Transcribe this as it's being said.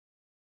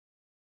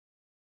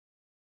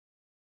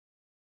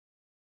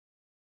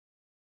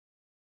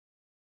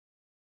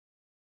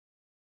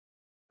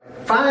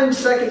Find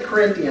 2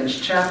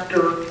 Corinthians,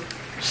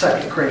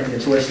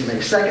 listen to me,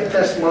 2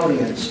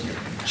 Thessalonians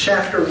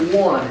chapter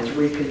 1 as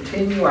we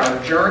continue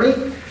our journey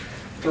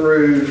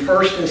through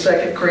 1st and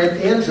 2nd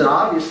Corinthians, and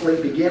obviously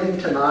beginning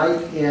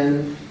tonight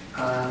in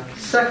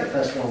 2nd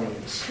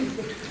Thessalonians.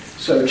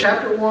 So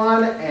chapter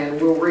 1, and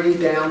we'll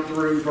read down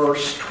through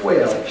verse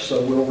 12.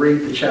 So we'll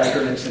read the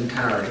chapter in its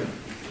entirety.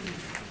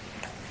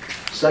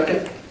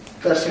 2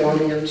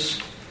 Thessalonians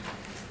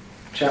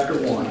chapter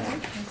 1.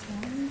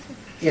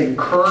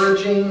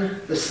 Encouraging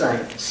the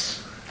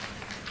saints.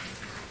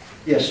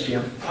 Yes,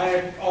 Jim?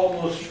 I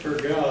almost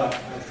forgot.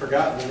 I've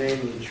forgotten the name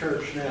of the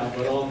church now,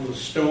 but on the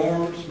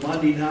Storms,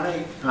 Monday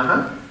night,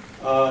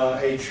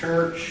 a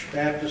church,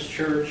 Baptist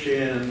church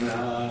in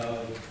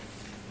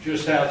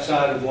just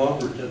outside of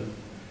Lumberton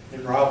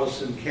in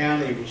Robeson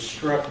County was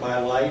struck by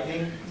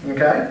lightning.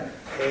 Okay.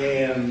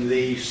 And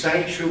the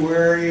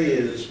sanctuary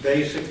is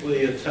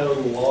basically a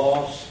total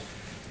loss,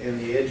 and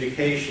the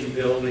education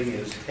building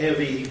is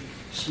heavy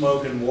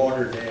smoke and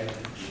water damage.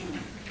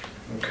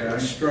 Okay. It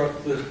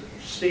struck the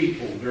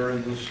steeple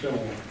during the storm.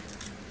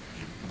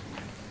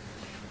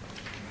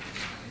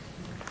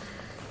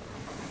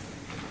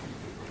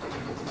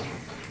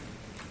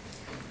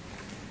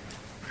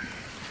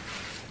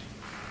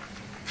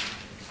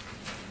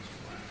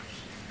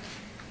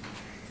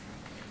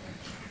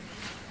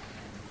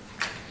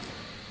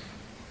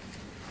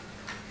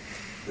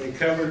 They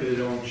covered it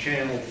on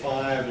Channel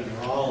 5 in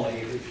Raleigh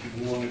if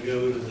you want to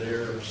go to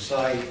their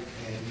site,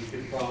 and you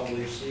could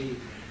probably see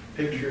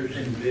pictures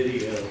and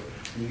video.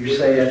 You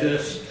say It's it.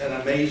 just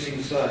an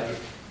amazing sight.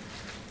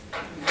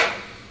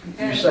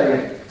 You say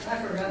it.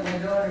 I forgot my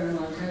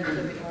daughter-in-law's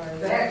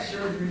had back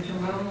surgery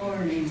tomorrow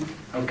morning.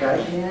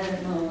 Okay.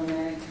 Janet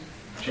Molinak.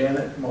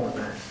 Janet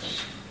Molinak.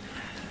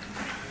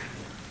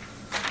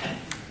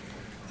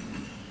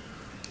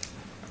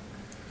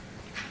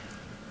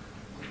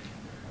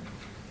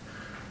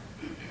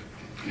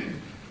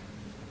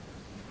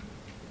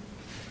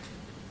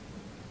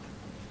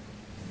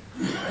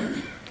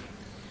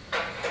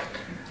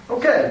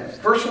 Okay,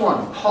 verse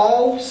 1.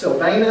 Paul,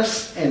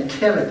 Silvanus, and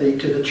Timothy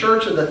to the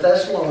church of the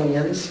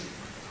Thessalonians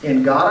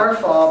in God our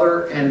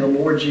Father and the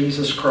Lord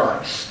Jesus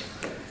Christ.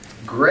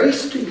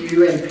 Grace to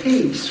you and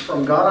peace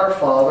from God our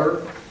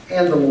Father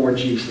and the Lord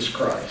Jesus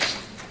Christ.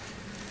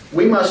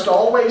 We must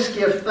always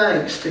give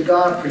thanks to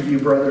God for you,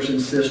 brothers and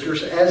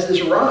sisters, as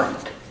is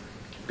right,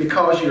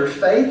 because your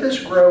faith is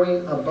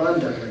growing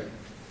abundantly,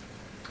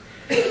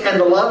 and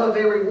the love of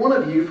every one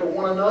of you for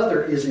one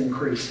another is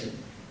increasing.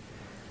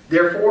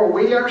 Therefore,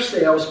 we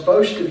ourselves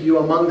boast of you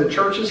among the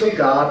churches of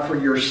God for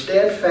your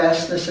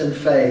steadfastness and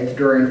faith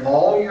during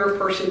all your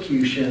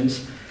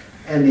persecutions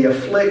and the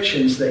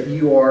afflictions that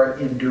you are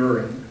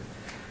enduring.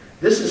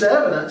 This is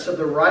evidence of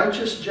the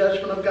righteous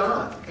judgment of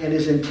God and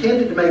is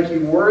intended to make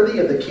you worthy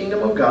of the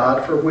kingdom of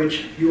God for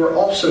which you are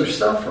also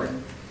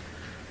suffering.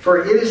 For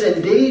it is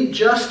indeed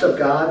just of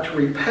God to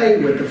repay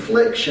with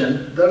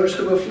affliction those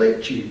who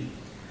afflict you,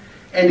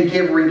 and to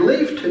give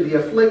relief to the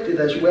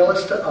afflicted as well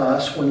as to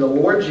us when the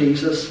Lord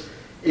Jesus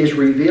is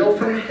revealed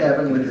from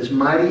heaven with his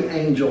mighty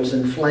angels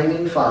in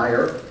flaming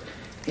fire,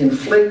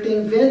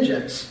 inflicting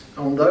vengeance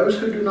on those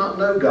who do not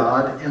know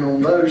God and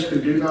on those who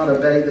do not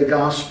obey the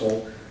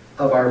gospel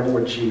of our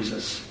Lord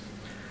Jesus.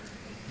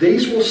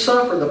 These will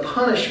suffer the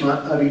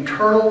punishment of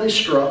eternal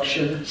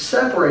destruction,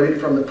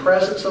 separated from the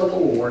presence of the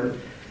Lord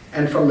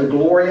and from the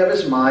glory of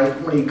his might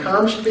when he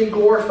comes to be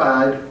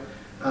glorified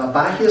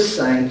by his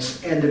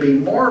saints and to be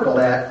marveled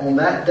at on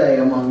that day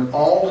among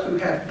all who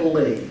have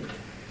believed,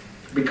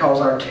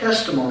 because our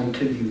testimony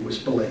to you was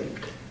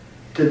believed.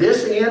 To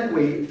this end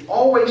we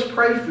always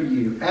pray for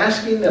you,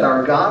 asking that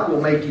our God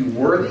will make you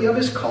worthy of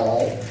his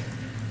call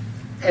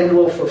and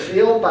will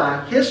fulfill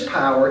by his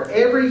power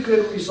every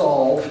good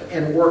resolve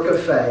and work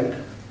of faith,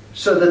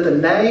 so that the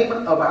name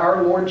of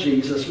our Lord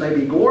Jesus may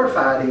be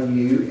glorified in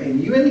you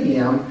and you in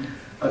him,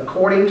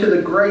 according to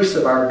the grace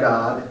of our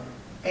God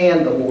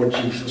and the Lord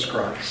Jesus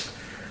Christ.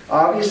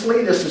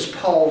 Obviously, this is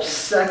Paul's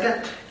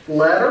second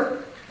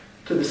letter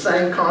to the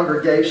same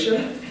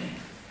congregation.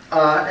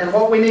 And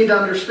what we need to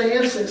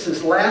understand, since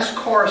his last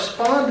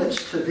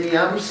correspondence to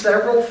them,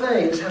 several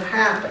things have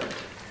happened.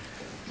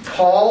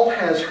 Paul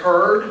has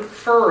heard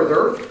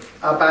further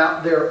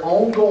about their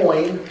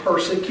ongoing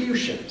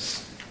persecutions.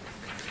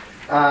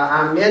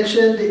 I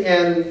mentioned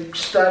in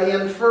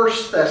studying 1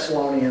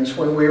 Thessalonians,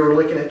 when we were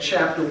looking at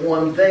chapter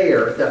 1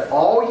 there, that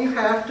all you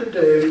have to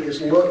do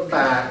is look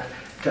back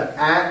to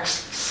Acts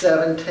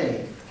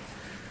 17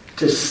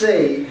 to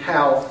see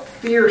how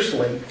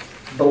fiercely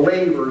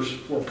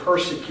believers were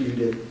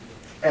persecuted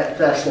at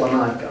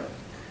Thessalonica.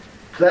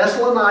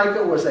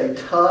 Thessalonica was a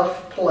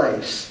tough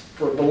place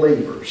for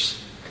believers.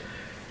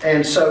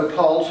 And so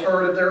Paul's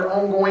heard of their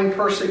ongoing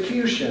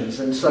persecutions,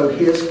 and so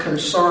his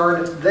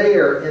concern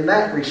there in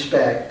that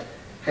respect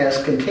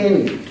has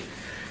continued.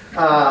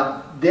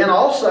 Then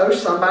also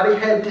somebody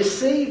had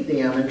deceived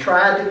them and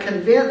tried to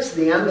convince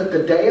them that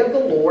the day of the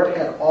Lord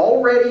had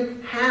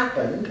already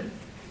happened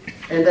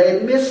and they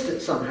had missed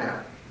it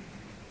somehow.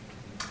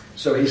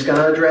 So he's going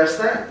to address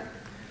that.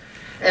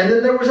 And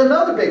then there was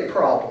another big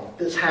problem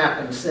that's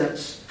happened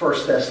since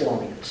 1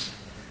 Thessalonians.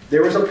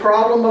 There was a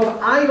problem of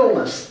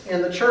idleness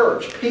in the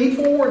church.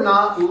 People were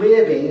not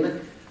living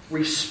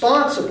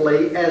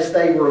responsibly as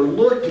they were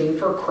looking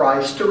for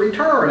Christ to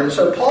return. And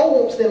so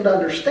Paul wants them to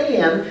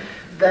understand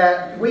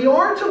that we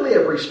are to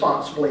live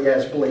responsibly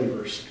as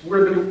believers.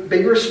 We're to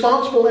be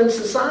responsible in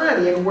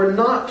society, and we're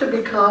not to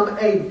become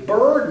a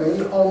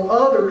burden on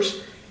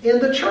others in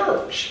the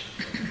church.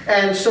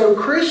 And so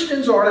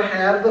Christians are to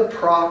have the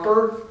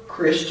proper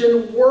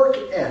Christian work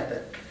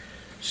ethic.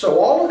 So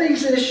all of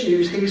these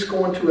issues he's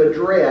going to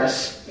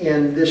address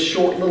in this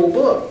short little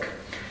book.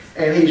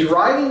 And he's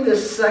writing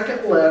this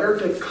second letter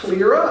to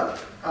clear up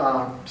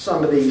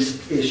some of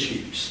these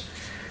issues.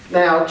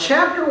 Now,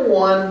 chapter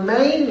 1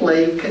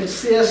 mainly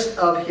consists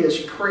of his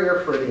prayer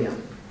for them.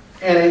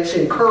 And it's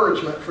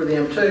encouragement for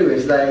them too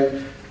as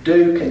they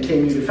do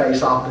continue to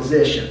face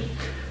opposition.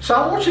 So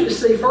I want you to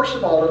see, first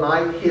of all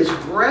tonight, his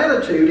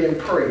gratitude in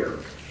prayer.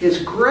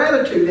 His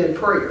gratitude in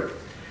prayer.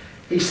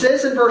 He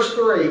says in verse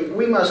 3,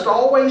 "We must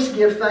always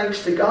give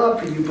thanks to God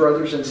for you,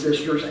 brothers and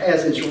sisters,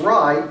 as is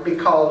right,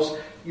 because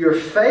your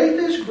faith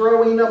is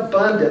growing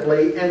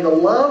abundantly, and the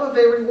love of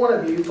every one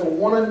of you for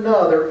one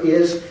another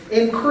is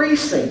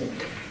increasing."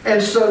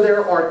 And so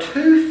there are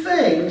two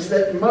things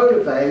that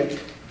motivate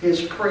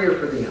his prayer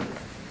for them.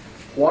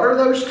 What are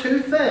those two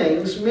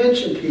things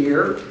mentioned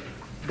here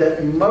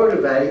that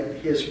motivate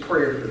his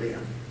prayer for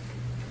them?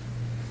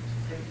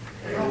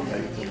 And their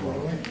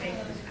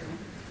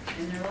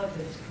love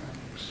is growing.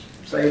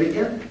 Say it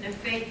again. Their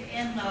faith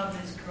and love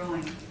is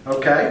growing.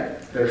 Okay.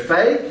 Their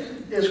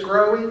faith is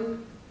growing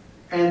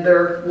and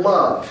their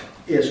love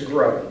is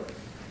growing.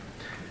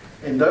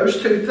 And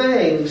those two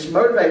things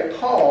motivate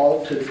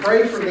Paul to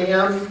pray for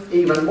them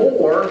even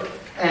more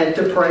and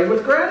to pray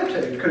with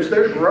gratitude, because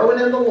they're growing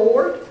in the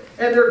Lord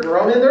and they're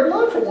growing in their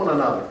love for one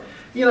another.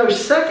 You know,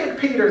 2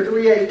 Peter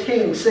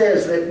 3:18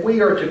 says that we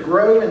are to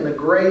grow in the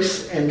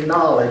grace and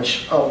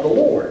knowledge of the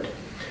Lord.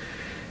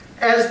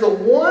 As the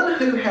one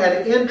who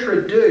had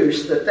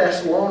introduced the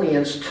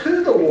Thessalonians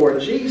to the Lord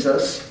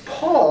Jesus,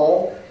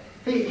 Paul,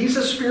 he's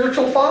a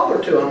spiritual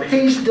father to them.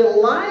 He's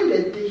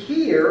delighted to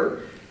hear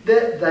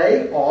that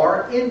they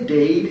are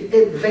indeed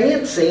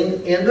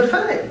advancing in the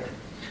faith.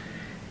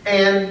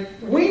 And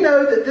we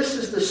know that this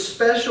is the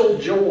special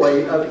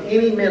joy of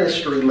any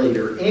ministry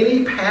leader,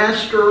 any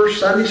pastor,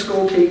 Sunday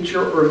school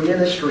teacher, or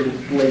ministry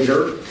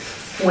leader,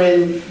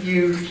 when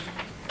you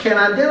can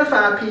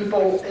identify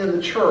people in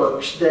the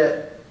church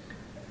that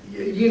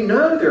you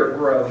know they're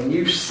growing.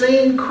 You've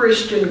seen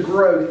Christian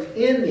growth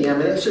in them,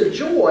 and it's a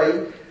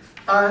joy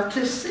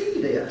to see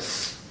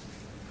this.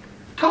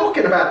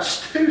 Talking about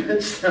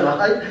students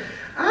tonight,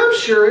 I'm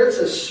sure it's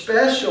a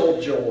special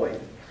joy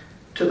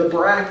to the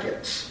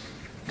Brackets,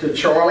 to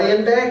Charlie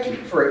and Becky,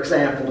 for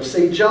example, to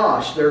see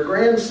Josh, their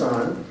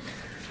grandson,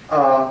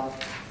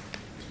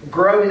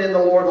 growing in the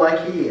Lord like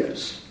he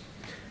is.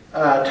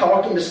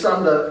 Talking to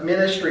some of the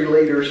ministry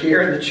leaders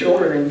here in the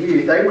children and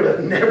youth, they would have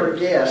never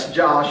guessed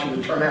Josh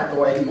would turn out the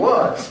way he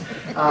was.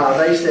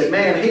 They said,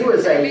 man, he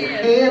was a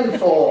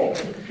handful.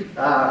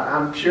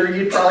 I'm sure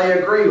you'd probably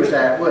agree with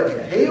that,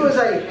 wouldn't you? He was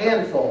a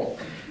handful.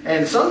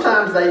 And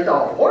sometimes they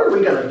thought, what are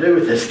we going to do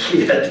with this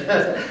kid?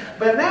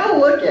 But now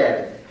look at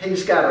it.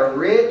 He's got a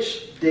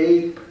rich,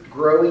 deep,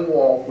 growing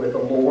walk with the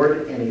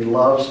Lord, and he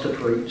loves to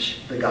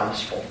preach the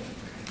gospel.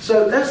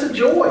 So that's a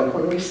joy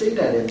when we see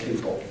that in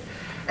people.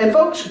 And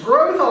folks,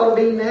 growth ought to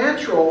be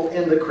natural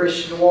in the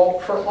Christian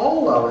walk for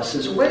all of us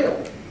as well,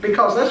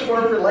 because that's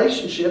what a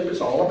relationship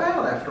is all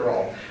about, after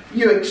all.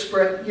 You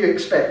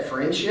expect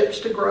friendships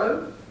to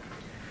grow.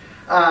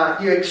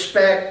 You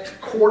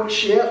expect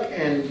courtship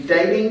and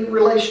dating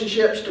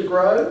relationships to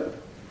grow.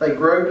 They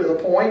grow to the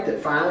point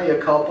that finally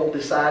a couple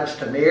decides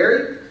to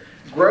marry.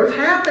 Growth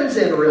happens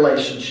in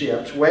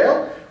relationships.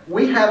 Well,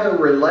 we have a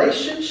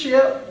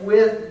relationship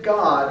with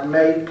God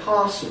made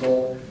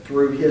possible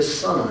through His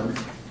Son,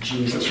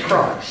 Jesus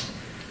Christ.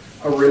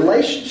 A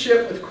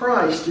relationship with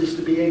Christ is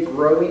to be a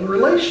growing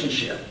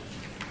relationship.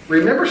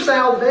 Remember,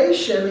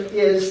 salvation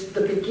is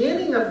the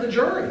beginning of the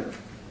journey.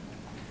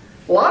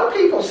 A lot of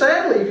people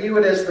sadly view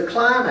it as the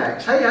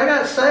climax. Hey, I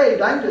got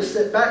saved. I can just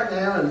sit back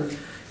now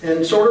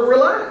and sort of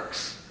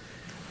relax.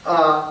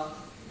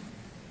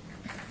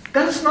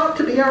 That's not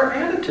to be our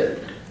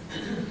attitude.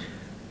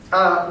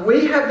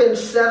 We have been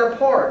set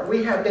apart.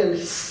 We have been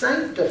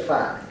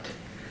sanctified.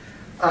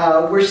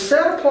 We're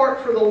set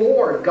apart for the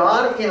Lord.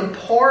 God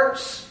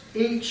imparts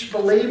each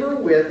believer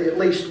with at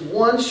least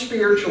one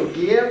spiritual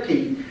gift.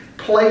 He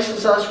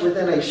places us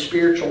within a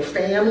spiritual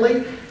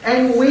family,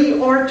 and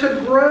we are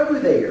to grow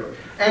there.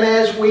 And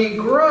as we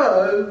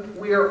grow,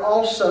 we are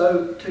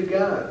also to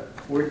go.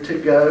 We're to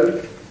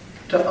go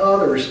to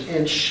others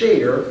and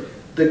share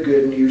the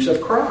good news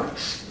of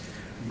Christ.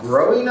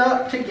 Growing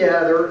up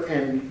together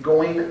and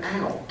going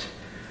out.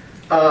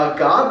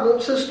 God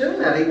wants us doing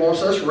that. He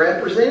wants us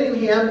representing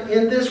Him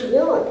in this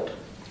world.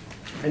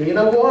 And you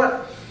know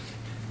what?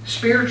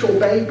 Spiritual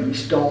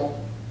babies don't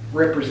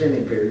represent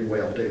Him very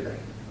well, do they?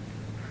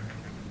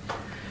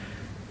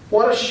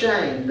 What a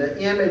shame, the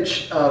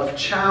image of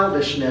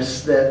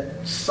childishness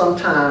that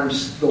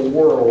sometimes the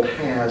world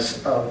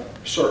has of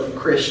certain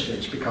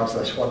Christians, because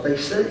that's what they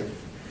see.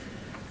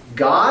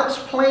 God's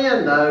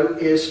plan, though,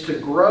 is to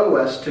grow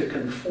us, to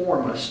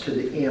conform us to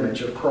the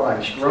image of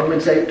Christ.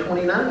 Romans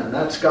 8:29,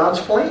 that's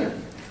God's plan.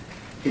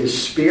 His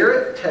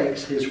Spirit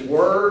takes His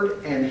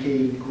Word and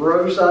He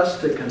grows us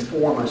to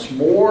conform us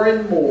more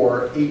and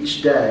more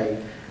each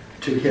day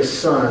to His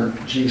Son,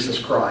 Jesus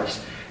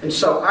Christ. And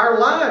so our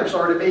lives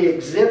are to be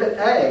Exhibit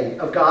A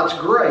of God's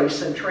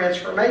grace and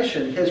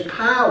transformation, His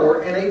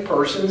power in a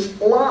person's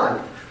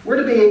life. We're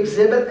to be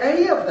Exhibit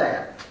A of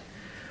that.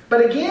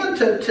 But again,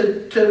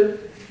 to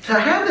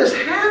have this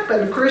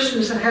happen,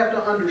 Christians have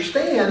to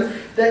understand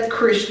that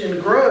Christian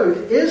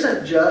growth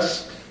isn't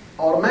just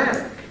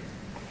automatic.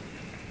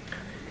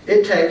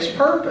 It takes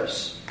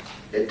purpose.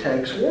 It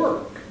takes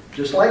work.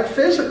 Just like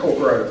physical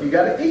growth, you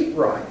got to eat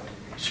right.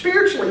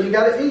 Spiritually, you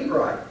got to eat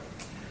right.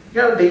 You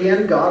got to be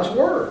in God's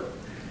Word.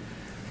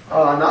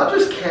 Not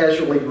just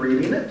casually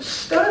reading it,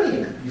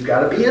 studying it. You've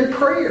got to be in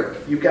prayer.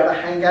 You've got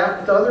to hang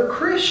out with other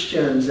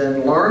Christians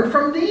and learn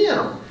from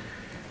them.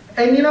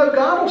 And you know,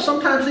 God will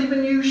sometimes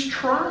even use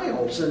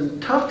trials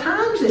and tough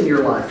times in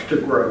your life to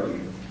grow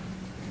you.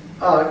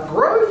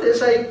 Growth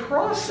is a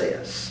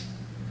process.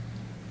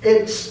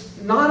 It's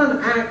not an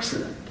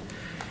accident.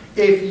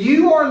 If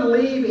you are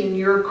leaving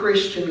your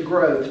Christian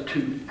growth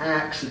to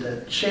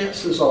accident,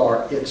 chances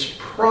are it's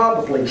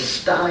probably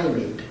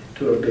stymied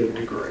to a big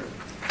degree.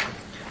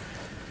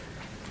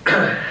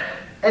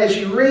 As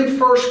you read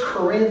 1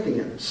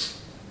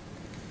 Corinthians,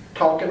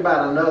 talking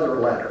about another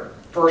letter,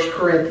 1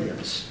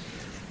 Corinthians,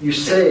 you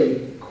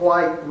see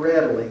quite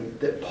readily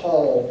that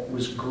Paul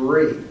was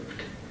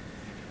grieved.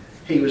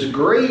 He was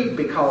grieved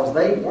because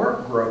they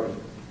weren't growing.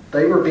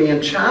 They were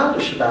being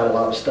childish about a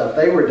lot of stuff.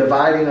 They were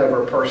dividing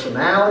over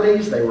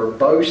personalities. They were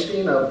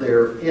boasting of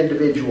their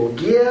individual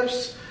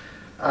gifts.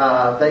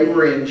 They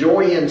were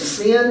enjoying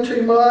sin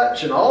too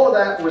much. And all of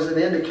that was an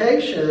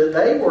indication that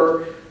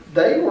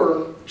they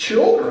were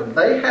children.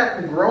 They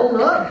hadn't grown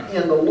up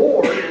in the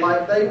Lord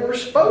like they were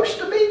supposed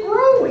to be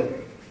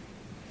growing.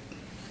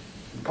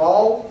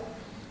 Paul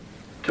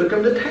took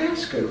them to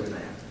task over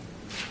that.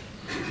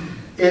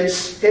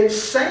 It's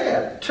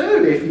sad,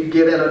 too, if you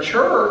get in a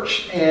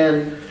church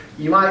and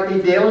you might be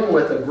dealing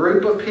with a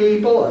group of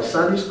people, a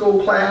Sunday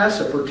school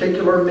class, a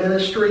particular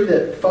ministry,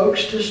 that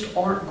folks just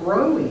aren't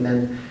growing.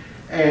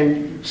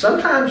 And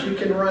sometimes you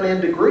can run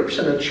into groups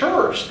in a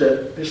church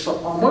that it's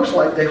almost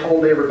like they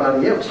hold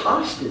everybody else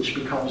hostage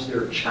because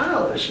they're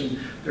childish and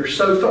they're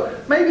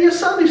so... Maybe a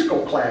Sunday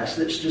school class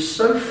that's just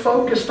so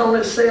focused on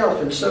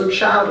itself and so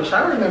childish.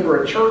 I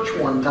remember a church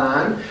one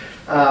time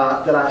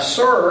that I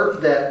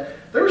served that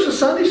there was a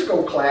Sunday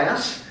school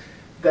class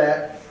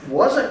that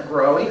wasn't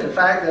growing. In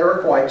fact, they were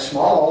quite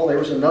small. There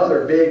was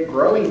another big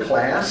growing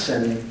class,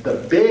 and the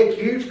big,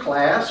 huge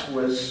class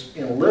was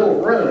in a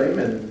little room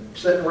and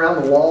sitting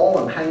around the wall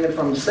and hanging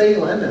from the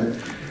ceiling. And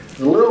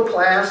the little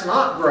class,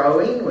 not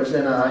growing, was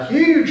in a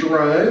huge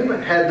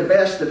room, had the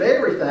best of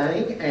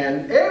everything,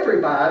 and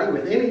everybody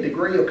with any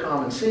degree of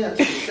common sense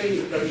could see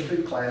that those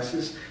two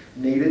classes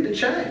needed to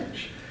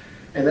change.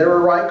 And they were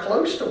right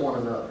close to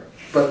one another.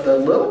 But the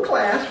little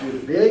class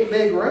with a big,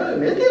 big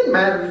room, it didn't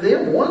matter to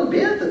them one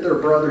bit that their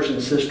brothers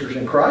and sisters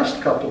in Christ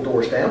a couple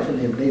doors down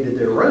from them needed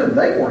their room.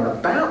 They weren't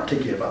about to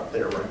give up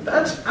their room.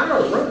 That's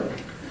our room.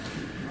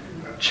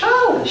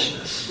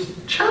 Childishness.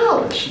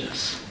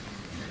 Childishness.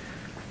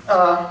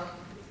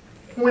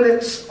 When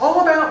it's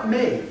all about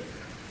me,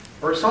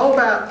 or it's all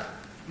about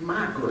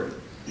my group.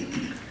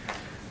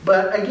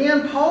 But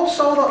again, Paul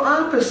saw the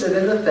opposite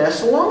in the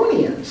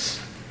Thessalonians.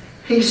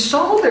 He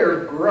saw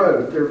their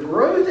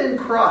growth in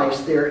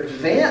Christ, their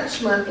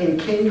advancement in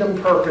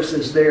kingdom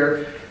purposes,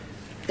 their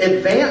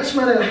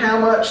advancement in how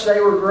much they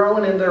were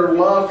growing in their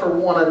love for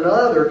one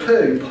another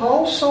too.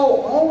 Paul saw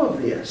all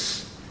of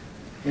this,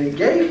 and it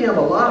gave him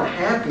a lot of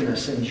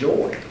happiness and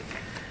joy.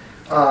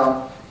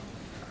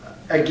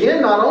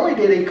 Again, not only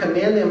did he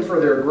commend them for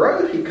their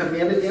growth, he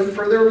commended them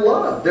for their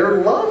love. Their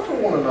love for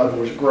one another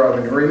was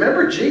growing. And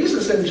remember,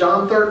 Jesus in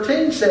John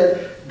 13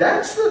 said,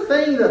 that's the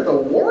thing that the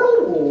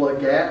world will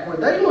look at when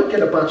they look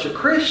at a bunch of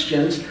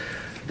Christians.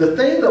 The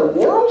thing the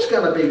world's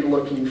going to be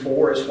looking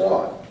for is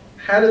what?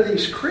 How do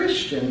these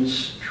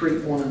Christians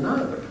treat one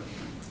another?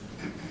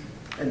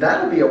 And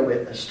that'll be a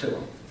witness to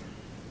them.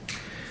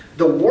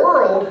 The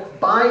world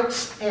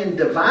bites and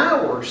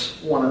devours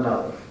one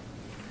another.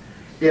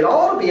 It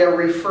ought to be a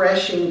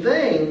refreshing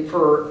thing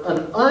for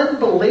an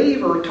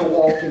unbeliever to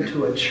walk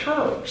into a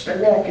church. They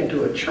walk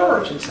into a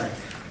church and say,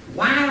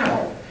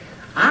 wow,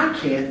 I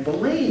can't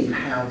believe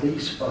how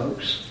these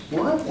folks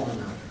love one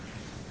another,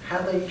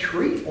 how they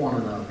treat one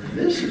another.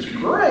 This is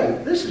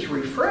great. This is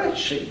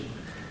refreshing.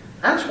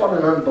 That's what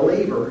an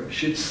unbeliever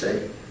should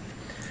see.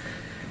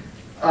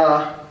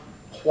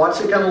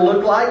 What's it going to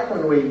look like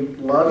when we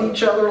love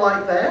each other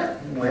like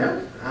that?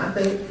 Well, I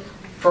think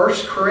 1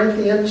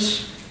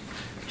 Corinthians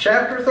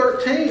chapter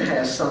 13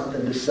 has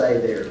something to say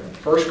there.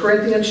 1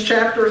 Corinthians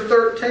chapter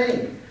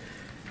 13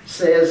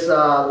 says,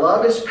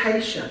 love is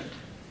patient.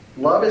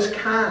 Love is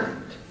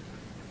kind.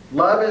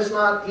 Love is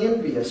not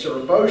envious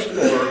or boastful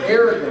or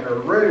arrogant or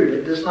rude.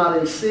 It does not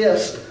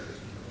insist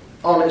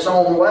on its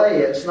own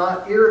way. It's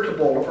not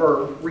irritable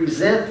or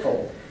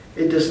resentful.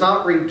 It does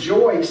not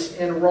rejoice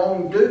in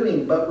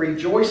wrongdoing, but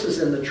rejoices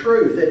in the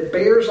truth. It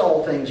bears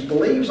all things,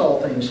 believes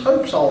all things,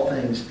 hopes all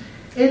things,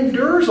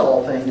 endures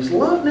all things.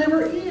 Love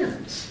never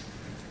ends.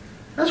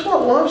 That's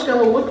what love's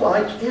going to look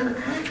like in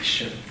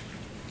action.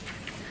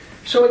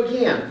 So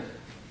again,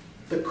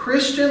 the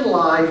Christian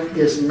life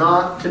is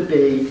not to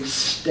be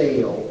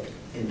stale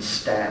and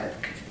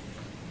static.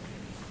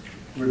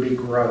 We'll be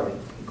growing.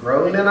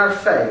 Growing in our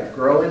faith,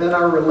 growing in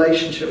our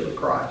relationship with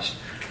Christ,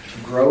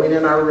 growing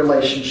in our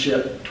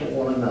relationship to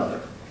one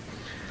another.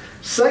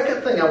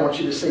 Second thing I want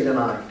you to see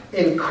tonight,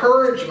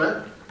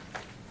 encouragement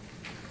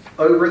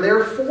over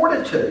their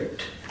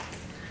fortitude.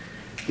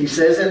 He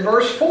says in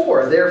verse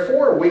 4,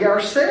 therefore we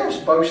ourselves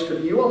boast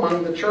of you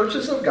among the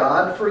churches of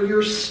God for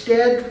your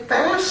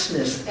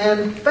steadfastness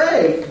and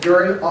faith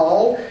during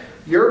all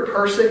your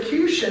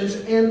persecutions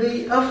and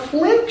the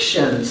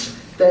afflictions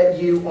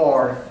that you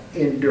are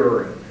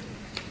enduring.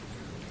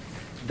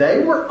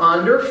 They were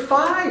under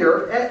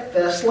fire at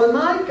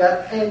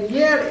Thessalonica, and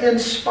yet in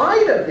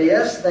spite of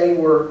this, they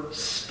were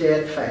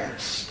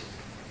steadfast.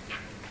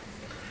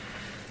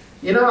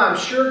 You know, I'm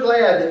sure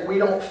glad that we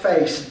don't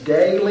face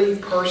daily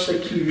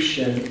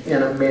persecution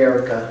in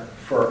America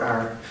for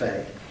our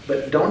faith.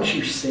 But don't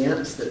you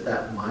sense that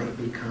that might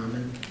be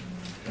coming?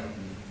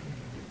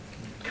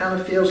 Kind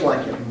of feels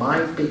like it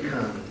might be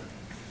coming.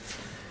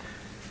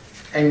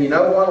 And you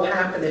know what will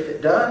happen if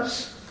it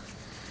does?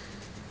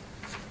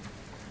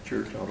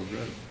 Church ought to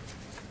grow.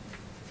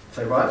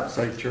 Say what?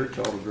 Say church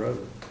ought to grow.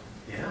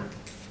 Yeah.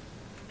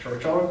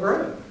 Church ought to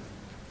grow.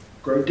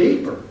 Grow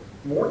deeper,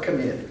 more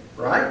committed,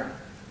 right?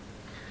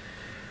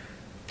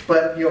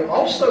 But you'll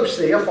also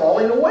see a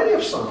falling away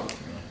of some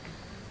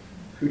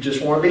who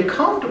just want to be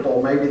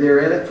comfortable. Maybe they're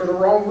in it for the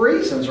wrong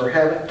reasons or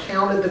haven't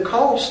counted the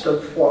cost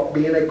of what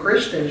being a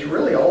Christian is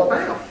really all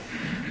about.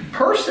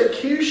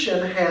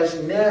 Persecution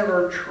has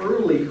never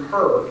truly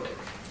hurt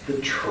the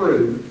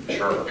true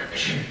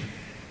church.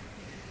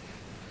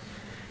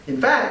 In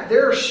fact,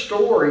 there are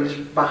stories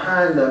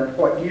behind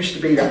what used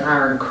to be the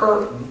Iron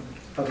Curtain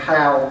of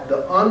how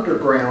the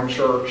underground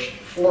church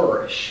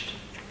flourished.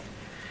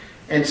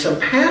 And some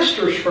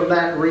pastors from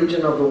that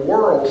region of the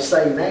world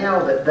say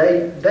now that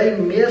they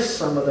miss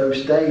some of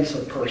those days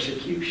of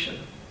persecution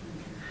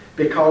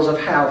because of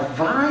how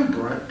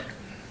vibrant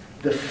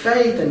the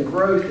faith and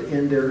growth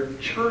in their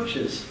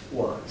churches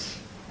was.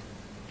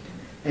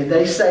 And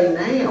they say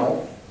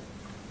now,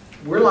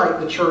 we're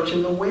like the church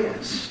in the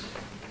West.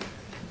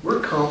 We're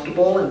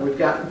comfortable and we've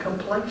gotten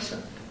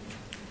complacent.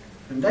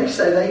 And they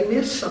say they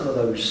miss some of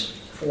those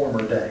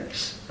former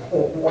days.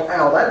 Oh,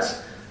 wow,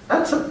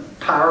 that's a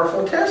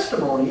powerful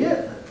testimony,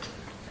 isn't it?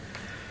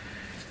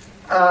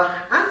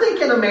 I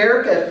think in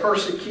America, if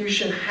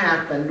persecution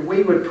happened,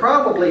 we would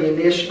probably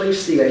initially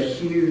see a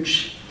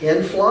huge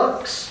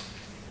influx,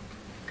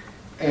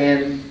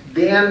 and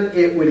then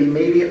it would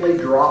immediately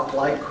drop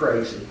like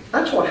crazy.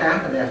 That's what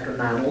happened after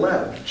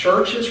 9/11.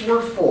 Churches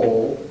were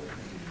full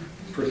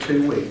for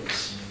 2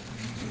 weeks.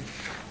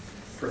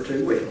 For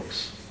 2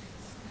 weeks.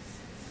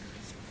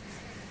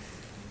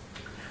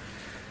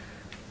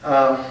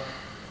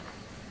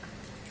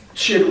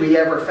 Should we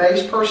ever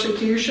face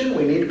persecution,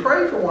 we need to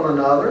pray for one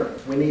another.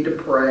 We need to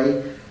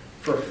pray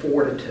for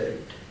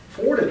fortitude.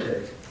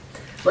 Fortitude.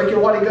 Look at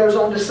what he goes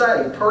on to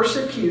say.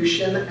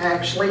 Persecution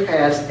actually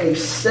has a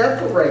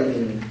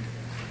separating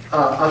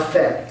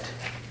effect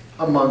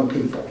among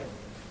people.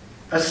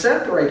 A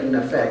separating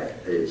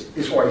effect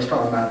is what he's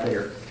talking about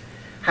there.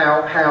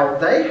 How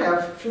they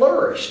have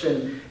flourished.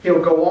 And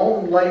he'll go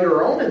on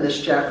later on in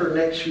this chapter,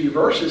 next few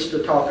verses,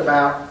 to talk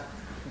about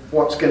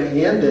what's going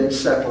to end in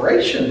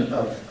separation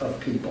of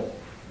people.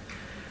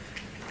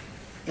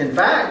 In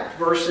fact,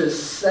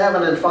 verses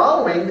 7 and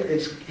following,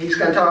 he's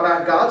going to talk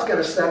about God's going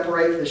to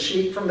separate the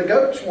sheep from the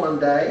goats one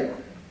day.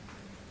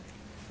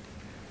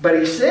 But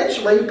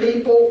essentially,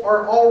 people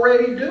are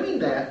already doing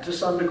that to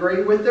some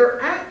degree with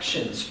their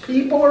actions.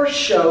 People are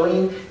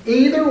showing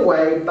either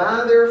way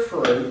by their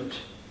fruit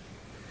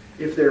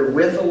if they're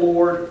with the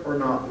Lord or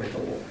not with the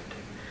Lord.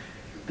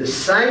 The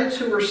saints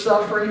who are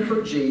suffering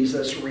for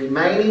Jesus,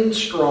 remaining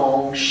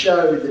strong,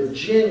 show the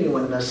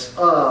genuineness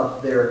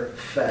of their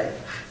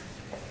faith.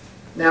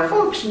 Now,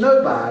 folks,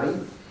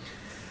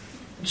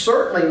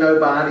 certainly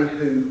nobody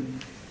who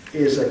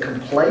is a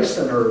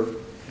complacent or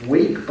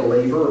weak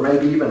believer, or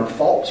maybe even a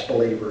false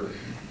believer,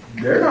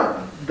 they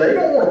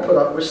don't want to put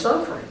up with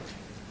suffering.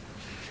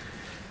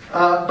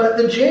 But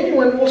the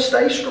genuine will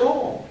stay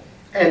strong.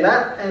 And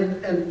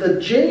the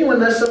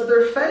genuineness of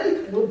their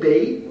faith will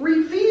be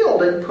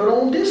revealed and put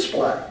on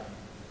display.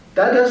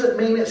 That doesn't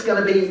mean it's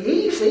going to be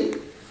easy,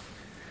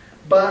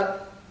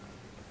 but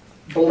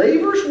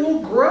believers will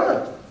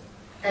grow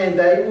and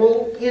they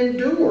will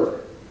endure.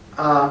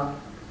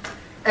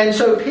 And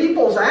so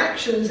people's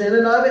actions in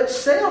and of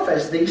itself,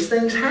 as these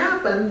things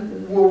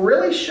happen, will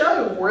really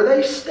show where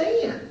they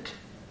stand.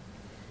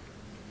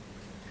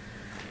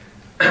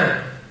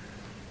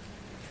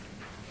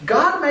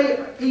 God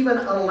may even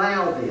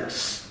allow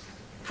this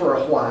for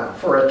a while,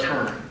 for a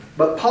time.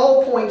 But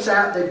Paul points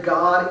out that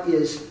God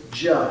is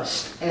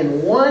just.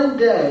 And one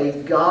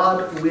day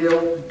God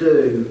will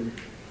do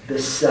the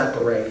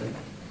separating.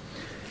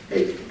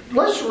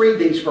 Let's read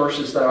these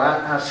verses, though.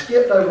 I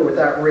skipped over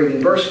without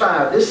reading. Verse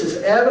 5, this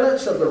is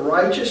evidence of the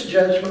righteous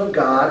judgment of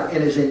God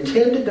and is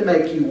intended to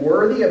make you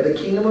worthy of the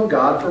kingdom of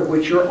God for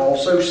which you're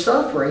also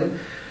suffering.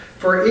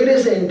 For it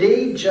is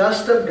indeed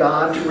just of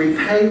God to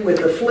repay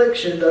with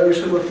affliction those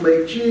who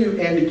afflict you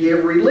and to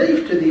give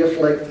relief to the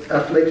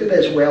afflicted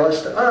as well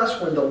as to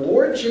us when the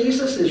Lord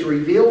Jesus is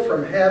revealed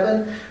from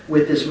heaven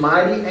with his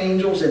mighty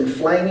angels in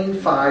flaming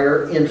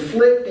fire,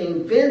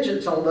 inflicting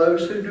vengeance on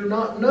those who do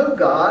not know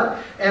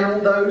God and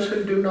on those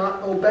who do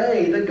not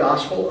obey the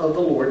gospel of the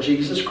Lord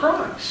Jesus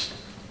Christ.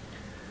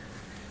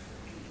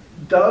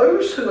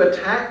 Those who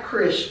attack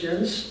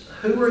Christians,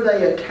 who are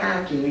they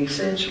attacking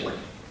essentially?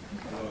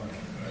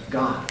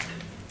 God.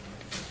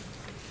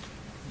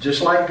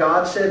 Just like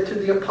God said to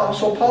the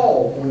Apostle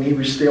Paul when he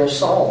was still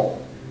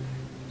Saul.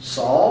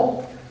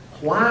 Saul,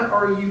 why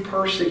are you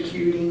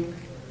persecuting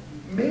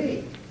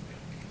me?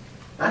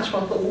 That's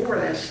what the Lord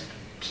asked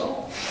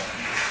Saul.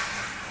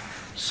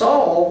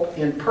 Saul,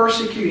 in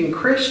persecuting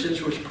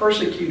Christians, was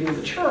persecuting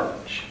the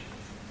church.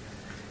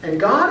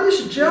 And God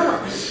is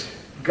just.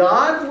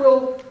 God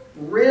will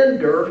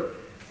render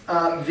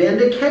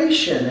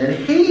vindication, and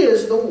he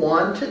is the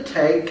one to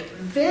take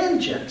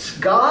vengeance.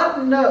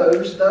 God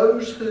knows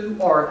those who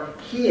are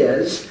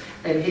his,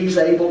 and he's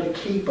able to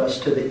keep us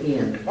to the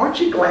end. Aren't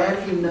you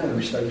glad he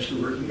knows those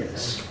who are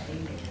his?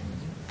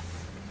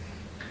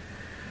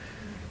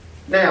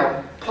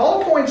 Now,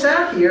 Paul points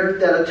out here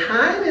that a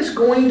time is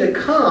going to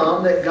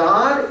come that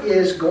God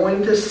is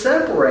going to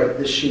separate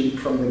the sheep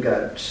from the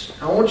goats.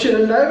 I want you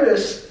to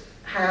notice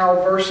how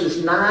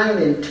verses 9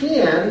 and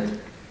 10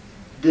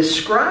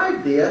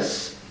 describe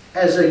this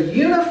as a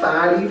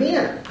unified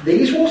event.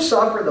 These will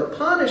suffer the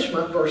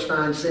punishment, verse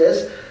 9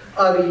 says,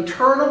 of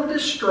eternal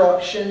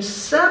destruction,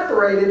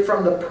 separated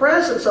from the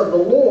presence of the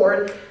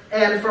Lord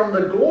and from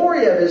the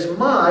glory of his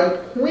might,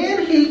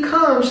 when he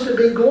comes to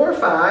be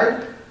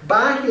glorified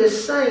by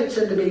his saints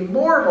and to be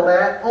marveled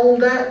at on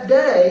that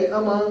day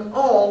among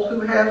all who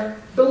have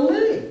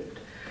believed.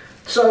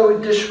 So,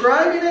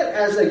 describing it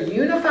as a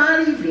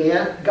unified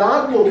event,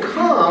 God will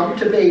come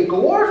to be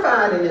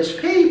glorified in his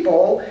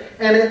people,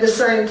 and at the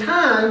same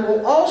time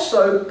will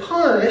also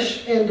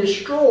punish and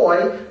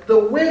destroy the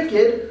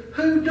wicked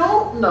who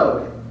don't know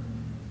him.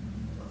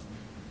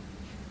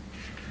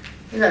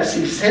 And that's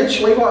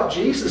essentially what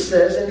Jesus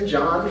says in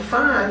John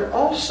 5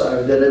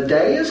 also, that a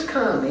day is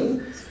coming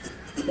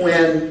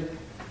when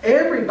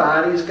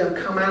everybody is going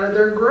to come out of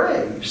their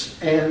graves,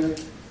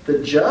 and the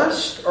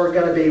just are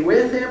going to be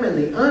with him, and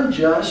the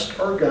unjust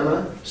are going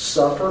to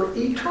suffer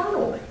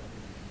eternally.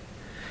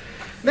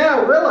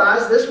 Now,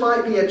 realize this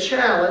might be a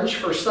challenge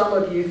for some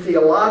of you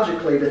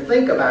theologically to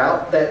think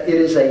about, that it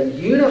is a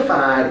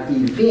unified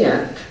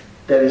event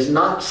that is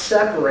not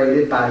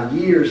separated by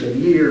years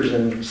and years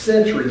and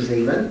centuries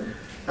even.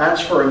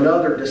 That's for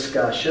another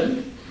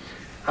discussion,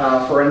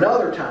 for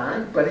another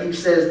time. But he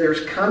says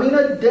there's coming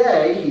a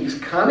day, he's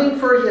coming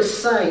for his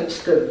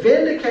saints, to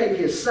vindicate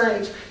his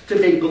saints, to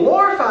be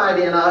glorified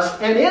in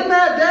us, and in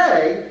that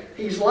day,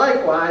 he's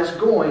likewise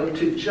going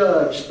to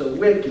judge the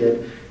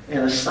wicked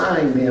and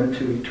assign them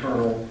to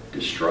eternal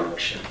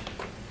destruction.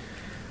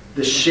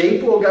 The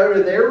sheep will go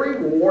to their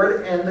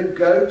reward, and the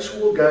goats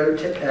will go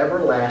to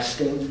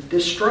everlasting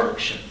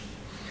destruction.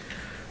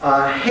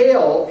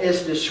 Hell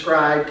is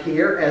described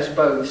here as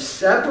both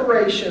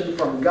separation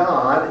from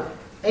God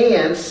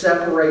and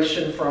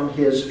separation from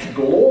his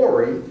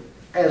glory,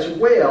 as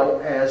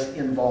well as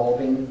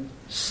involving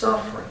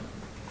suffering.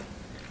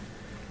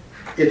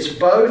 It's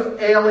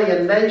both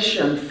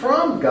alienation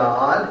from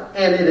God,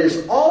 and it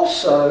is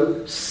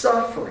also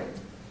suffering.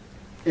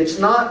 It's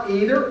not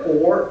either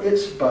or,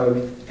 it's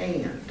both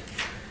and.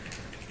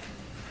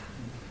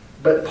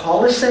 But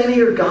Paul is saying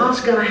here,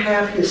 God's going to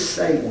have his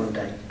say one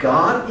day.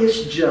 God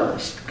is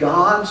just.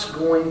 God's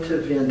going to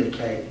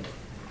vindicate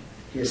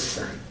his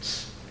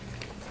saints.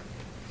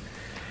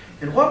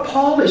 And what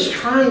Paul is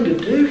trying to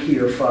do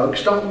here,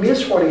 folks, don't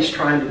miss what he's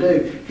trying to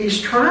do. He's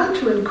trying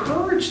to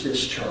encourage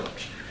this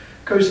church.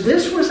 Because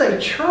this was a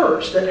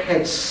church that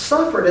had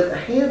suffered at the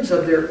hands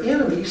of their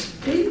enemies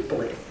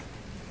deeply.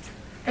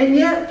 And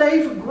yet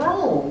they've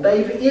grown,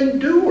 they've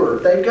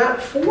endured, they've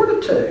got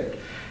fortitude,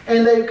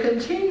 and they've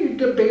continued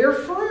to bear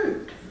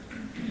fruit.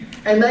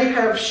 And they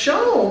have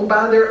shown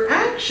by their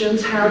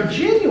actions how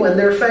genuine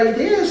their faith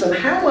is and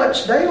how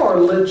much they are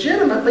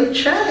legitimately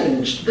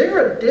changed.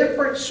 They're a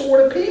different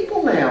sort of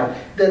people now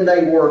than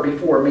they were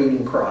before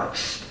meeting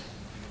Christ.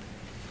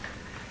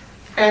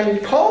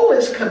 And Paul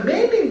is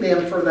commending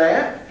them for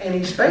that, and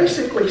he's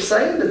basically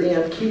saying to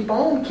them, keep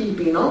on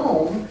keeping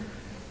on,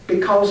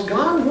 because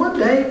God one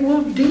day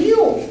will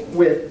deal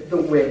with the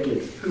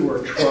wicked who are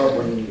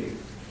troubling you.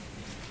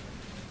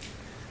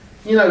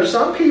 You know,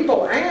 some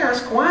people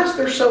ask, why is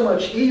there so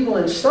much evil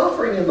and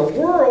suffering in the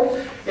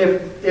world?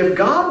 If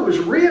God was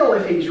real,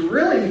 if He's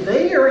really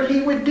there,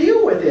 He would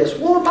deal with this.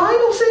 Well, the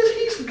Bible says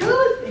He's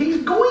good.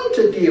 He's going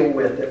to deal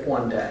with it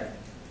one day.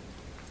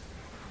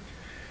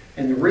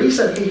 And the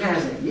reason He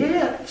hasn't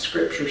yet,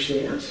 Scripture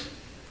says,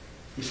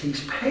 is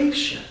He's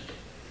patient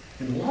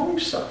and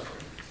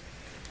long-suffering.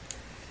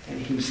 And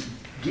He's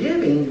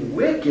giving the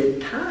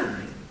wicked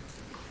time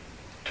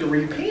to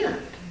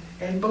repent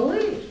and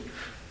believe.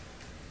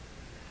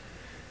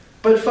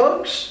 But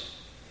folks,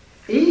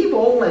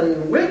 evil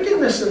and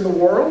wickedness in the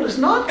world is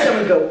not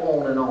going to go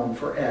on and on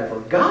forever.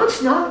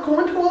 God's not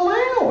going to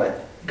allow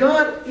it.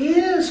 God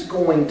is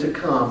going to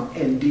come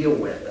and deal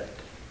with it.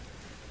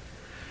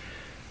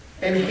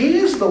 And He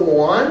is the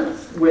one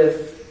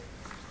with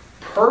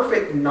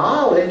perfect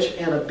knowledge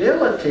and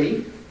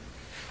ability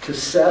to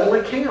settle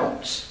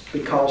accounts,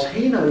 because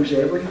He knows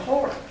every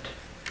heart.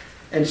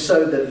 And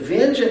so the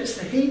vengeance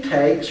that He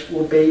takes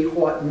will be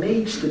what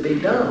needs to be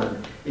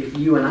done. If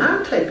you and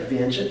I take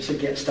vengeance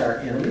against our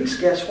enemies,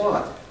 guess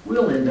what?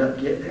 We'll end up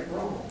getting it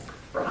wrong,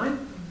 right?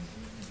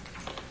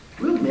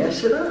 We'll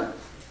mess it up.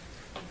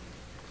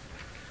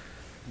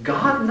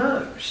 God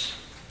knows.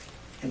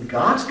 And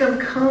God's going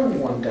to come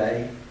one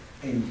day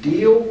and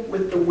deal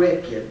with the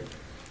wicked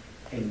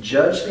and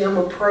judge them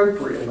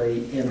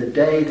appropriately in the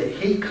day that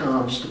He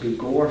comes to be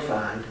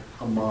glorified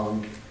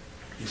among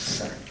His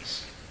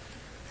saints.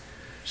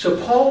 So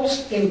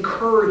Paul's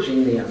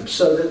encouraging them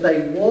so that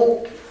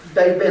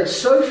they've been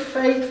so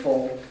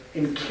faithful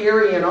in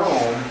carrying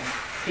on,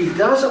 he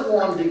doesn't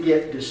want them to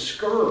get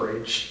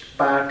discouraged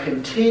by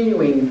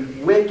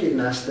continuing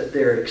wickedness that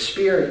they're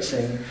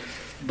experiencing.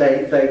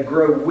 They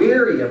grow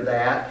weary of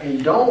that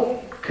and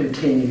don't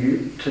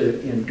continue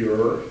to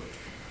endure.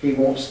 He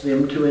wants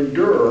them to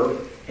endure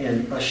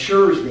and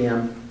assures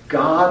them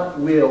God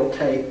will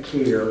take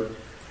care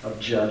of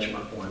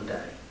judgment one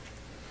day.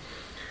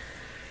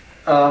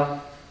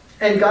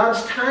 And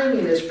God's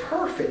timing is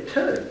perfect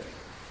too.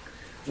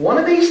 One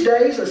of these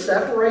days a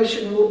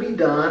separation will be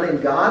done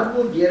and God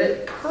will get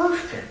it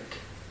perfect.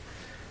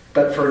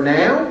 But for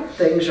now,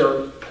 things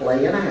are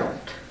playing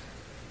out.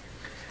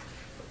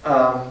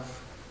 On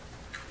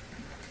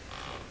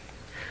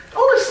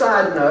a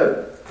side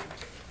note,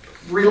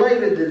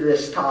 related to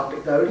this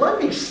topic though,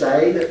 let me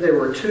say that there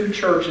were two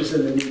churches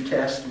in the New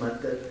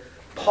Testament that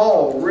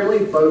Paul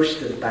really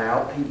boasted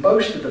about. He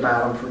boasted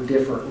about them for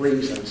different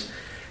reasons.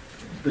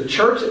 The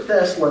church at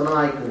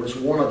Thessalonica was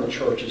one of the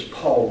churches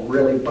Paul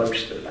really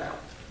boasted about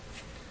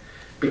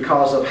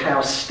because of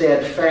how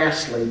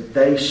steadfastly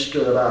they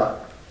stood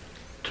up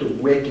to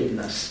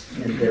wickedness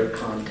in their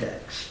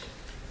context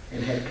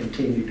and had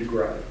continued to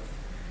grow.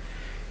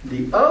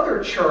 The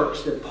other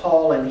church that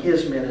Paul and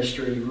his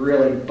ministry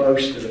really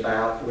boasted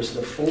about was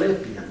the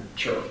Philippian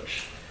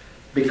church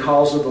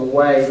because of the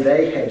way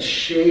they had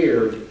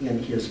shared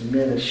in his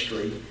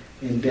ministry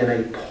and been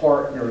a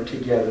partner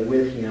together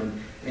with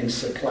him and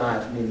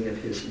supplied many of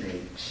his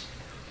needs.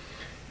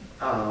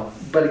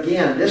 But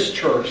again, this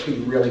church he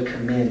really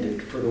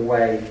commended for the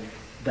way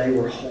they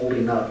were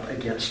holding up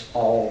against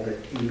all the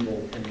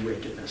evil and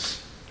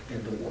wickedness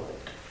in the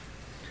world.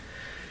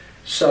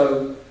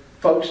 So,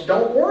 folks,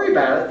 don't worry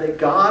about it that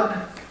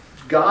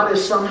God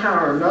is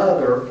somehow or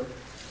another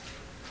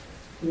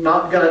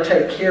not going to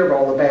take care of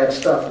all the bad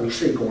stuff we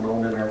see going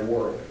on in our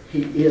world.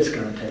 He is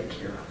going to take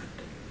care of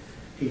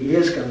it. He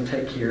is going to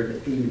take care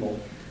of the evil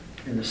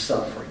and the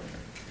suffering.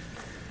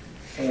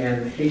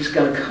 And He's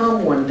going to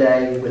come one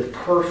day with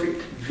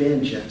perfect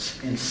vengeance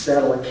and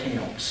settle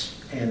accounts.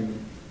 And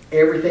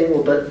everything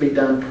will be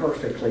done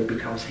perfectly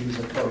because He's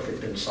a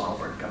perfect and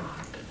sovereign God.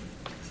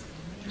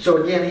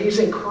 So again, He's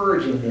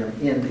encouraging them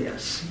in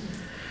this.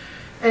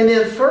 And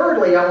then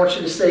thirdly, I want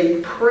you to see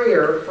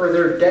prayer for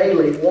their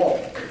daily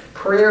walk.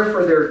 Prayer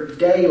for their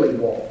daily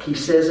walk. He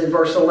says in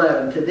verse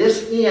 11, "To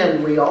this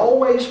end we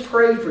always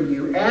pray for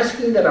you,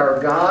 asking that our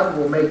God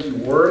will make you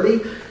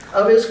worthy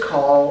of His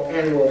call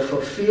and will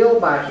fulfill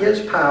by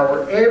His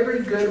power every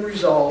good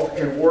resolve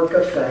and work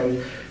of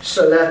faith,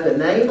 so that the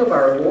name of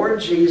our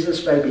Lord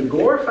Jesus may be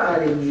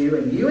glorified in you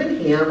and you in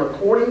Him,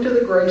 according to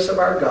the grace of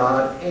our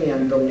God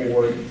and the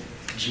Lord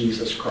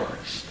Jesus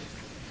Christ."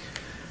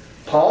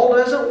 Paul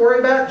doesn't worry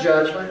about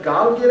judgment.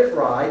 God will get it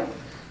right.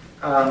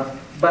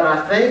 But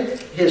I think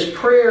his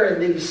prayer in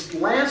these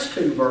last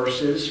two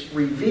verses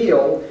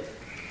reveal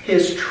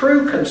his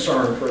true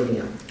concern for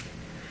them.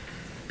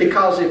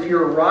 Because if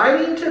you're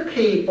writing to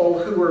people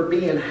who are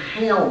being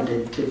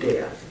hounded to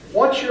death,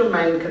 what's your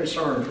main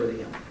concern for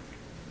them?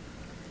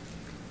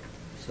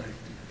 Safety.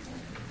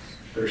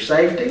 Their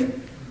safety.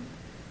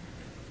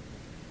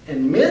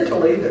 And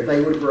mentally that they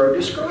would grow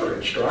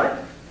discouraged, right?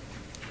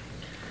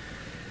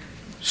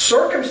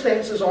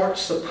 Circumstances aren't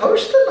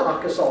supposed to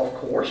knock us off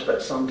course,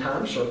 but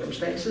sometimes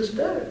circumstances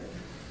do.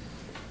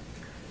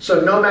 So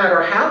no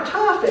matter how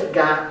tough it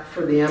got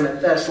for them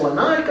at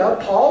Thessalonica,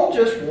 Paul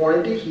just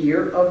wanted to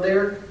hear of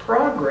their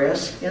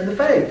progress in the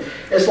faith.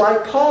 It's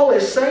like Paul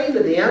is saying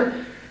to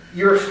them,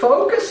 you're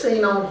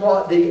focusing on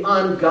what the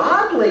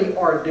ungodly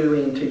are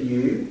doing to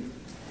you,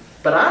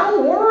 but I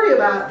don't worry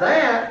about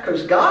that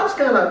because God's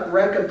going to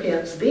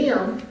recompense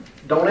them.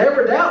 Don't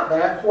ever doubt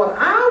that. What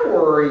I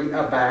worry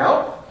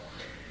about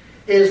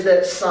is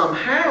that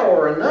somehow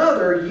or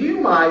another you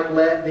might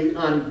let the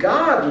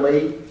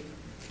ungodly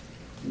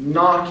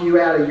knock you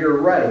out of your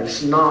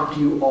race, knock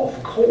you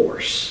off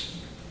course.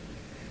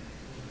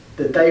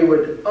 That they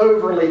would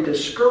overly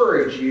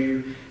discourage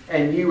you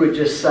and you would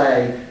just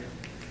say,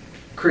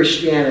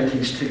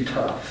 Christianity's too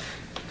tough.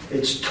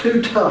 It's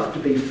too tough to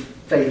be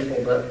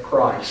faithful to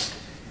Christ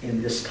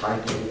in this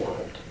type of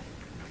world.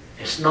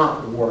 It's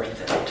not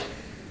worth it.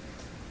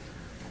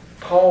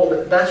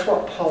 That's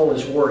what Paul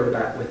is worried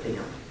about with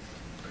them.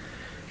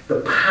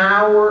 The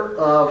power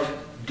of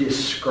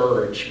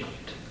discouragement.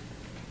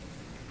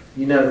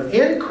 You know,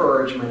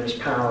 encouragement is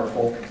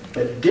powerful,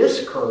 but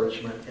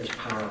discouragement is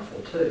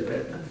powerful too,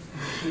 isn't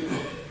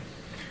it?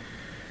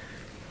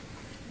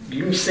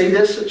 You can see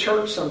this at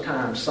church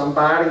sometimes.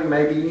 Somebody,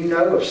 maybe you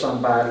know of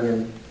somebody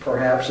in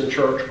perhaps a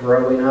church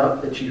growing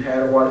up that you had,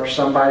 or whatever,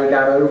 somebody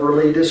got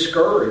overly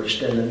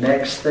discouraged, and the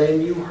next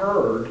thing you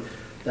heard,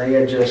 they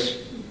had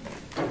just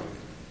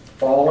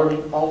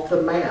fallen off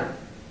the mat,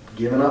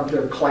 given up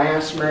their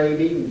class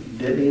maybe,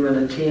 didn't even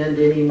attend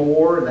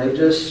anymore.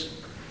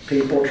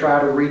 People try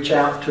to reach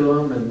out to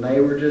them and they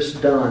were just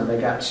done.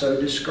 They got so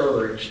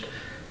discouraged,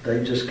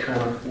 they just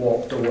kind of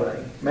walked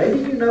away. Maybe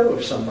you know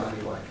of somebody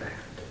like that.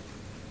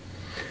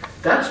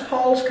 That's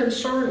Paul's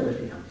concern with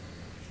him.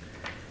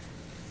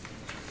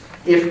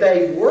 If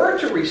they were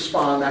to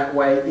respond that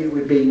way, it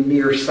would be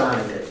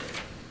nearsighted.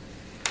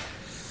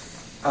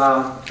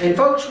 And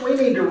folks, we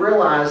need to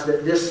realize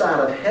that this side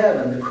of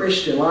heaven, the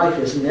Christian life,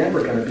 is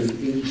never going to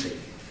be easy.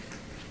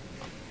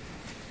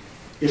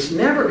 It's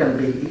never going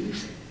to be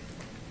easy.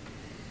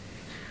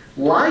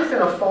 Life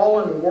in a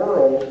fallen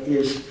world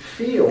is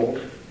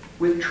filled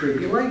with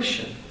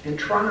tribulation and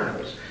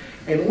trials.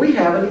 And we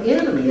have an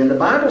enemy. And the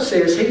Bible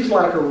says he's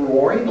like a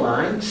roaring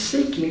lion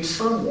seeking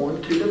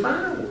someone to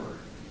devour.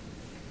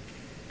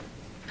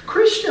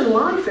 Christian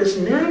life is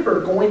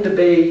never going to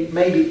be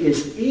maybe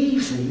as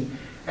easy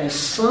as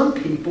some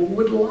people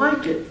would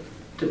like it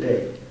to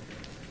be.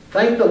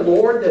 Thank the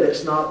Lord that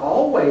it's not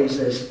always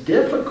as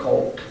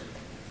difficult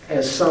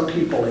as some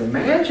people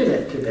imagine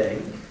it to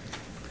be.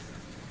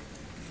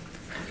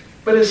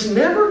 But it's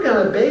never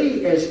going to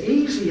be as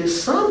easy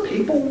as some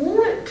people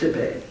want it to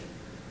be.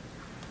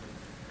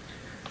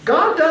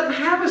 God doesn't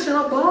have us in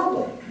a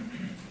bubble.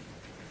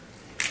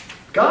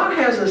 God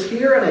has us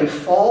here in a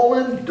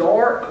fallen,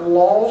 dark,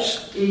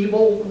 lost,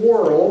 evil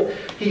world.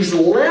 He's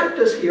left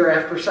us here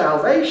after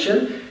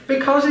salvation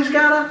because He's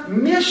got a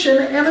mission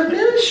and a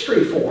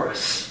ministry for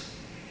us.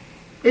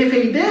 If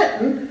He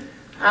didn't,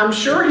 I'm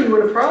sure He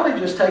would have probably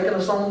just taken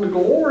us on to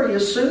glory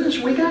as soon as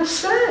we got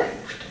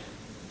saved.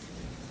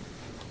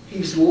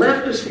 He's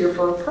left us here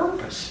for a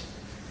purpose.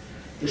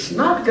 It's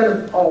not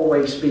going to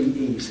always be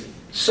easy.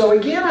 So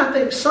again, I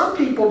think some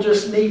people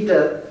just need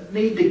to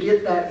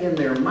get that in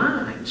their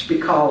minds,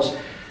 because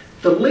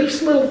the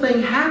least little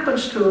thing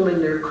happens to them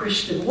in their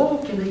Christian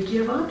walk and they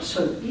give up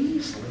so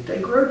easily. They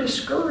grow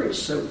discouraged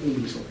so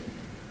easily.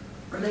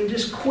 Or they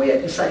just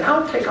quit and say,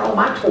 I'll take all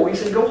my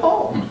toys and go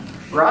home.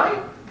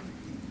 Right?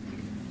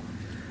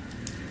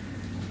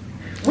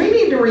 We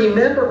need to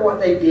remember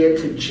what they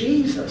did to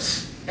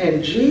Jesus.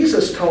 And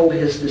Jesus told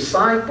His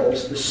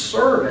disciples, the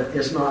servant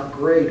is not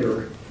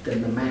greater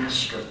than the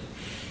master.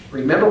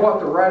 Remember what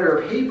the writer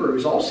of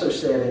Hebrews also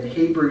said in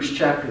Hebrews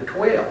chapter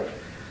 12.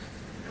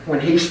 When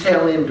he's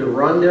telling them to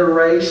run their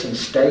race and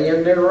stay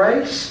in their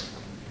race.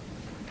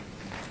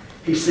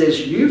 He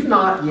says, you've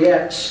not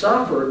yet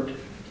suffered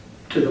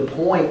to the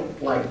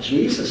point like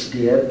Jesus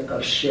did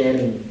of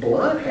shedding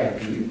blood,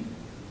 have you?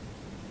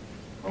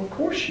 Of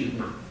course you've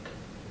not.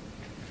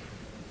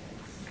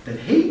 But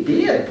He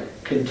did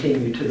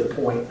continue to the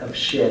point of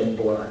shedding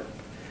blood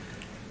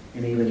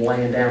and even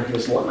laying down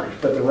His life.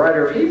 But the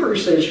writer of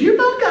Hebrews says, you've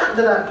not gotten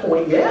to that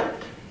point yet.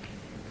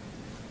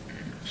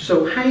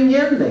 So hang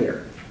in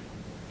there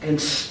and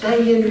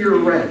stay in your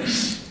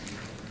race.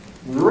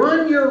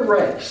 Run your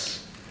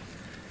race.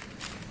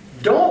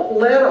 Don't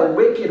let a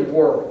wicked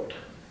world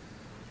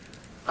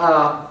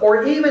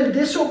or even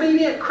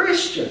disobedient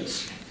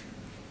Christians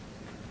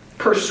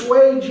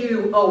persuade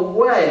you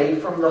away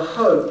from the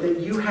hope that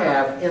you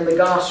have in the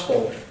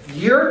gospel.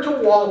 You're to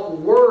walk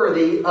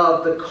worthy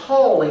of the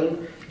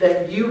calling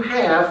that you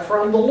have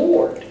from the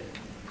Lord.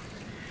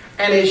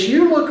 And as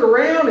you look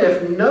around,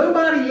 if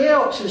nobody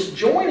else is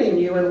joining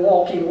you in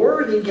walking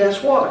worthy,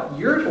 guess what?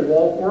 You're to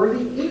walk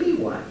worthy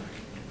anyway.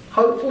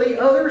 Hopefully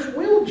others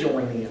will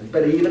join in.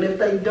 But even if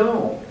they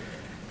don't,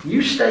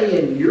 you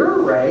stay in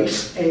your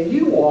race and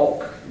you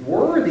walk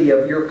worthy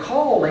of your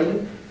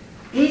calling,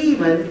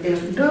 even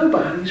if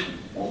nobody's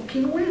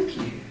walking with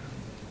you.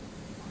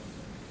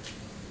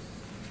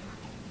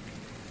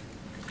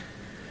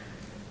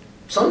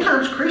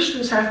 Sometimes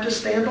Christians have to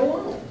stand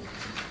alone.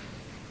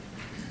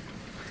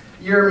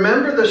 You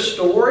remember the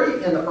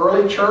story in the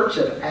early church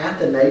of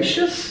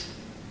Athanasius?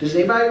 Does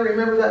anybody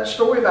remember that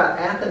story about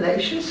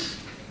Athanasius?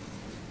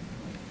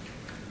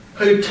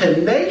 Who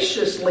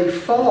tenaciously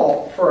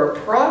fought for a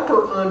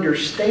proper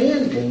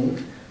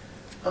understanding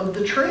of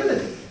the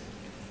Trinity.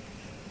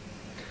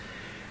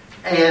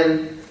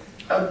 And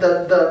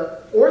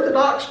the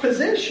Orthodox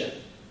position.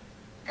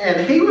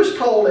 And he was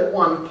told at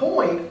one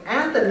point,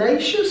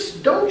 Athanasius,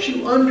 don't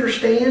you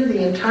understand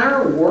the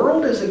entire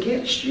world is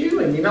against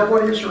you? And you know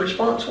what his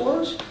response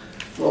was?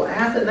 Well,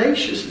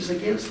 Athanasius is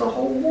against the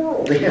whole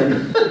world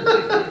then.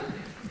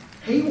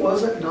 He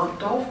wasn't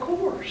knocked off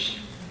course.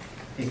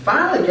 And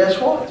finally,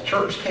 guess what? The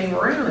church came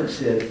around and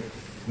said,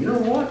 you know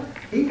what?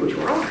 He was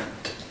right.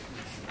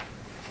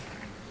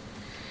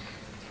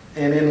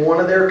 And in one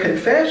of their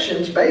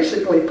confessions,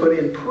 basically put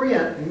in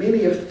print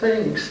many of the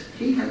things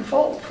he had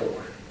fought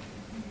for.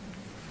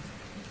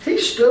 He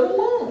stood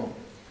alone.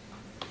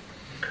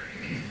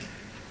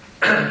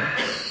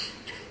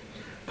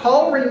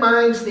 Paul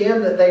reminds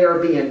them that they are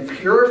being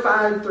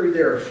purified through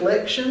their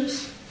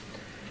afflictions.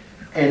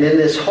 And in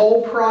this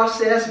whole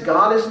process,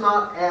 God is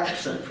not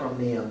absent from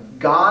them.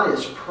 God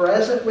is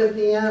present with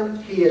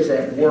them. He is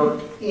at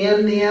work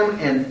in them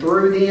and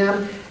through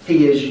them.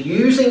 He is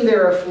using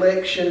their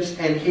afflictions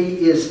and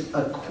He is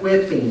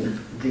equipping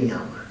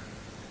them.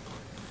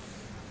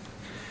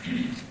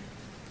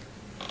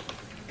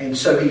 And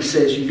so he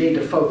says you need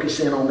to focus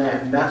in on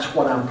that. And that's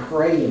what I'm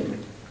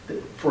praying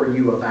for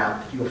you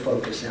about. You'll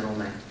focus in on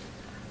that.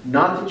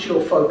 Not that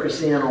you'll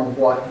focus in on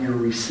what you're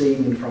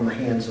receiving from the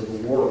hands of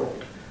the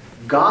world.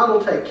 God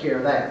will take care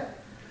of that.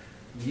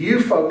 You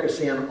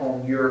focus in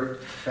on your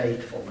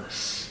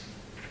faithfulness.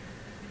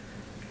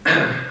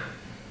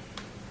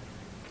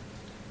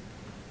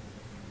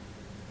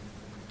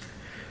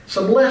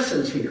 Some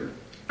lessons here.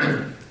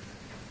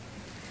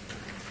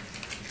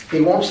 He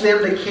wants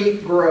them to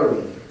keep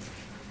growing.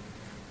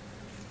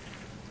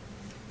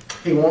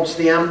 He wants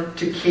them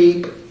to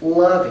keep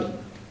loving.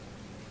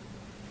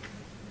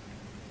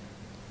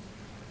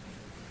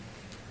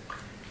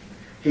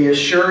 He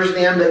assures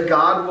them that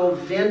God will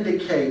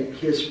vindicate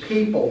His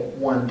people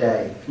one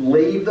day.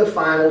 Leave the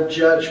final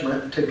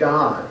judgment to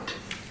God.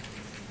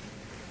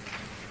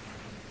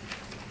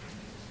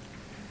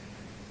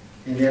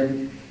 And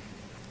then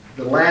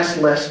the last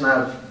lesson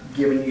I've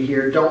given you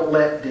here, don't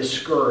let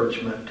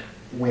discouragement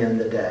win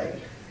the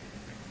day.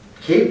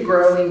 Keep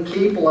growing,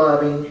 keep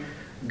loving.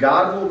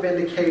 God will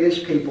vindicate His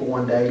people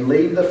one day.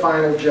 Leave the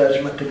final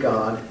judgment to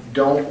God.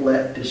 Don't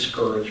let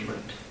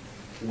discouragement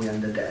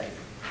win the day.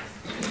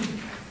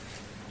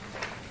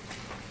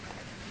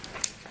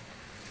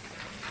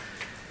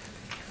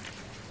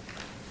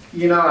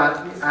 You know,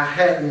 I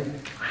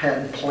hadn't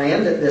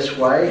planned it this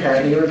way,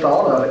 hadn't even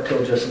thought of it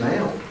till just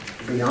now,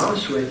 to be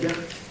honest with you.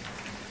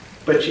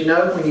 But you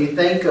know, when you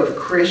think of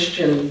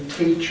Christian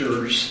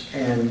teachers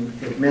and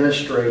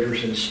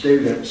administrators and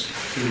students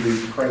who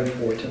we pray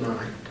for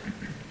tonight,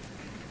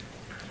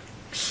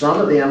 some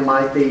of them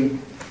might be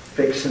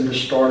fixing to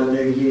start a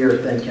new year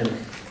thinking,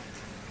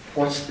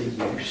 what's the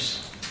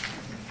use?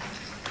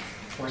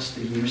 What's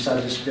the use?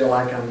 I just feel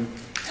like I'm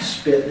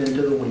spitting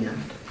into the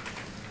wind.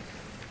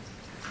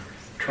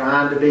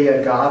 Trying to be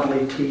a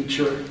godly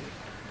teacher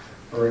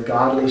or a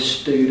godly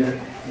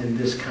student in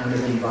this kind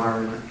of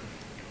environment.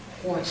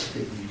 What's the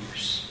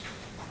use?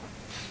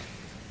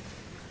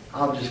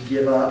 I'll just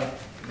give up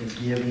and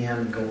give in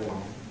and go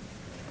along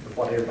with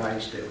what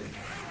everybody's doing.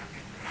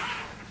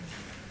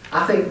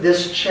 I think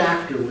this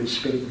chapter would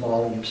speak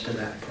volumes to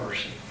that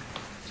person.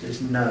 It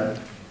says, no,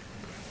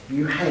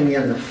 you hang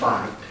in the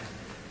fight.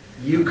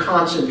 You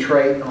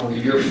concentrate on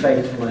your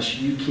faithfulness,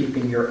 you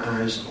keeping your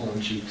eyes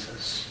on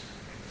Jesus.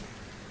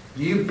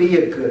 You be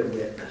a good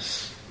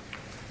witness.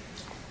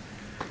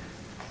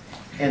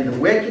 And the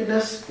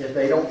wickedness, if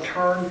they don't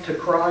turn to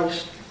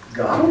Christ,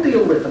 God will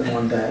deal with them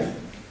one day.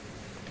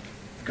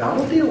 God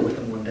will deal with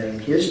them one day.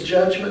 And His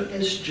judgment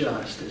is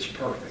just, it's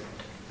perfect.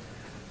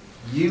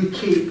 You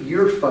keep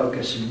your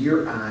focus and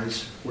your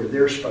eyes where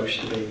they're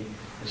supposed to be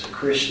as a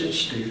Christian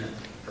student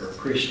or a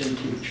Christian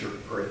teacher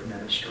or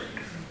administrator.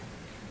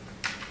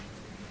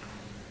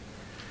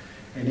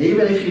 And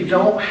even if you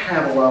don't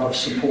have a lot of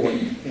support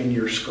in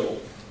your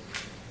school,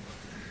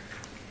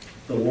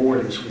 the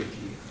Lord is with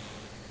you.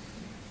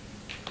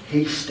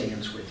 He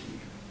stands with you.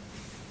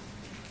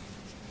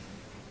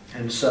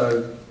 And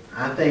so,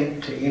 I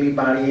think to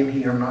anybody in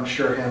here, I'm not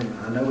sure how,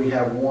 I know we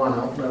have one,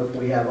 I don't know if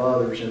we have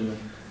others in the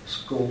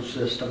school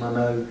system. I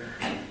know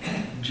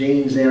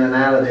Gene's in and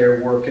out of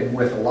there working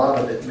with a lot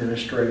of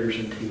administrators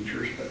and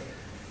teachers, but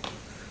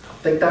I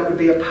think that would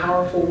be a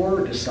powerful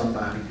word to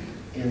somebody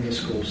in the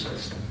school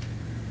system.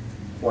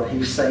 What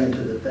he's saying to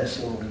the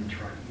Thessalonians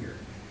right now.